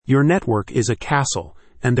Your network is a castle,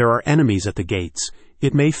 and there are enemies at the gates.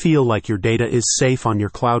 It may feel like your data is safe on your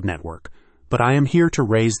cloud network, but I am here to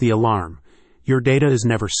raise the alarm. Your data is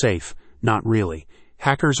never safe, not really.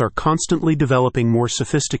 Hackers are constantly developing more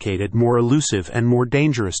sophisticated, more elusive, and more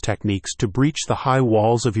dangerous techniques to breach the high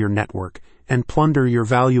walls of your network and plunder your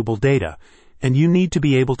valuable data, and you need to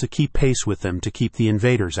be able to keep pace with them to keep the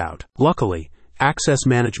invaders out. Luckily, access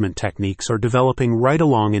management techniques are developing right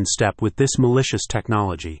along in step with this malicious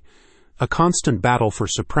technology. A constant battle for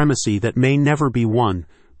supremacy that may never be won,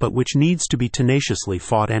 but which needs to be tenaciously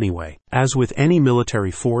fought anyway. As with any military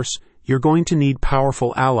force, you're going to need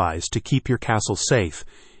powerful allies to keep your castle safe,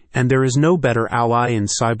 and there is no better ally in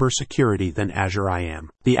cybersecurity than Azure IAM.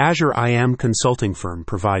 The Azure IAM consulting firm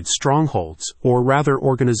provides strongholds, or rather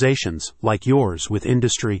organizations, like yours with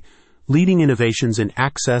industry-leading innovations in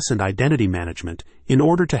access and identity management in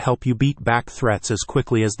order to help you beat back threats as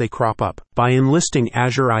quickly as they crop up. By enlisting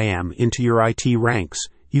Azure IAM into your IT ranks,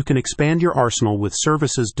 you can expand your arsenal with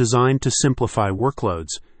services designed to simplify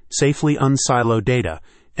workloads, safely unsilo data,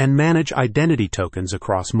 and manage identity tokens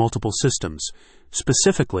across multiple systems.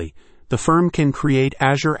 Specifically, the firm can create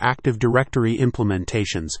Azure Active Directory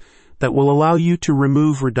implementations that will allow you to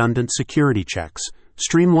remove redundant security checks,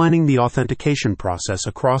 streamlining the authentication process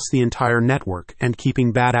across the entire network and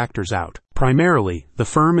keeping bad actors out. Primarily, the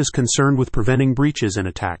firm is concerned with preventing breaches and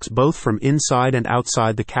attacks both from inside and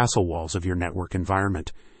outside the castle walls of your network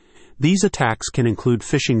environment. These attacks can include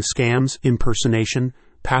phishing scams, impersonation,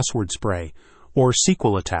 password spray, or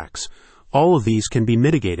SQL attacks. All of these can be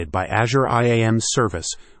mitigated by Azure IAM's service,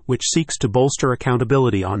 which seeks to bolster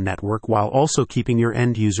accountability on network while also keeping your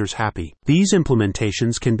end users happy. These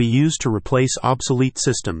implementations can be used to replace obsolete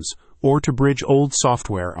systems or to bridge old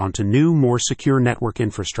software onto new, more secure network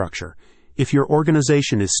infrastructure. If your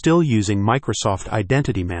organization is still using Microsoft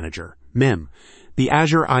Identity Manager, MIM, the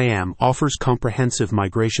Azure IAM offers comprehensive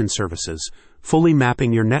migration services, fully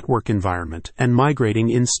mapping your network environment and migrating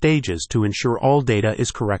in stages to ensure all data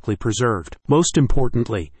is correctly preserved. Most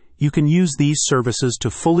importantly, you can use these services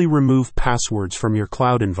to fully remove passwords from your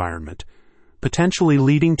cloud environment, potentially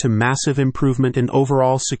leading to massive improvement in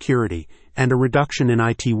overall security and a reduction in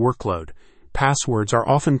IT workload. Passwords are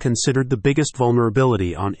often considered the biggest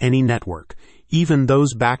vulnerability on any network, even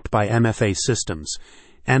those backed by MFA systems.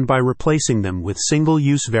 And by replacing them with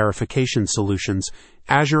single-use verification solutions,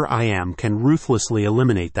 Azure IAM can ruthlessly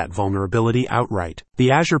eliminate that vulnerability outright.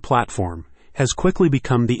 The Azure platform has quickly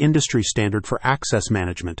become the industry standard for access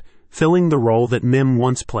management, filling the role that MIM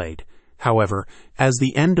once played. However, as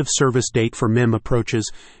the end-of-service date for MIM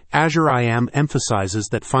approaches, Azure IAM emphasizes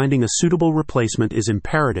that finding a suitable replacement is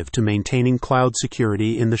imperative to maintaining cloud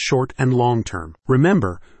security in the short and long term.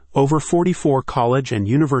 Remember, over 44 college and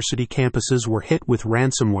university campuses were hit with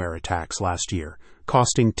ransomware attacks last year,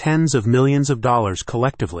 costing tens of millions of dollars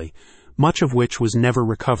collectively, much of which was never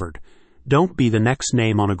recovered. Don't be the next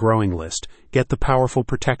name on a growing list. Get the powerful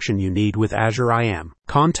protection you need with Azure IAM.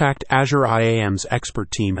 Contact Azure IAM's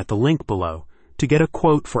expert team at the link below to get a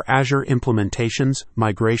quote for Azure implementations,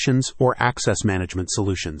 migrations, or access management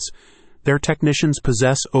solutions. Their technicians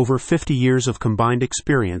possess over 50 years of combined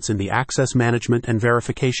experience in the access management and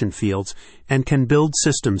verification fields and can build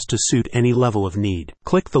systems to suit any level of need.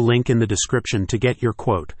 Click the link in the description to get your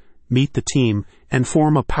quote, meet the team, and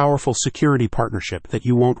form a powerful security partnership that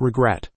you won't regret.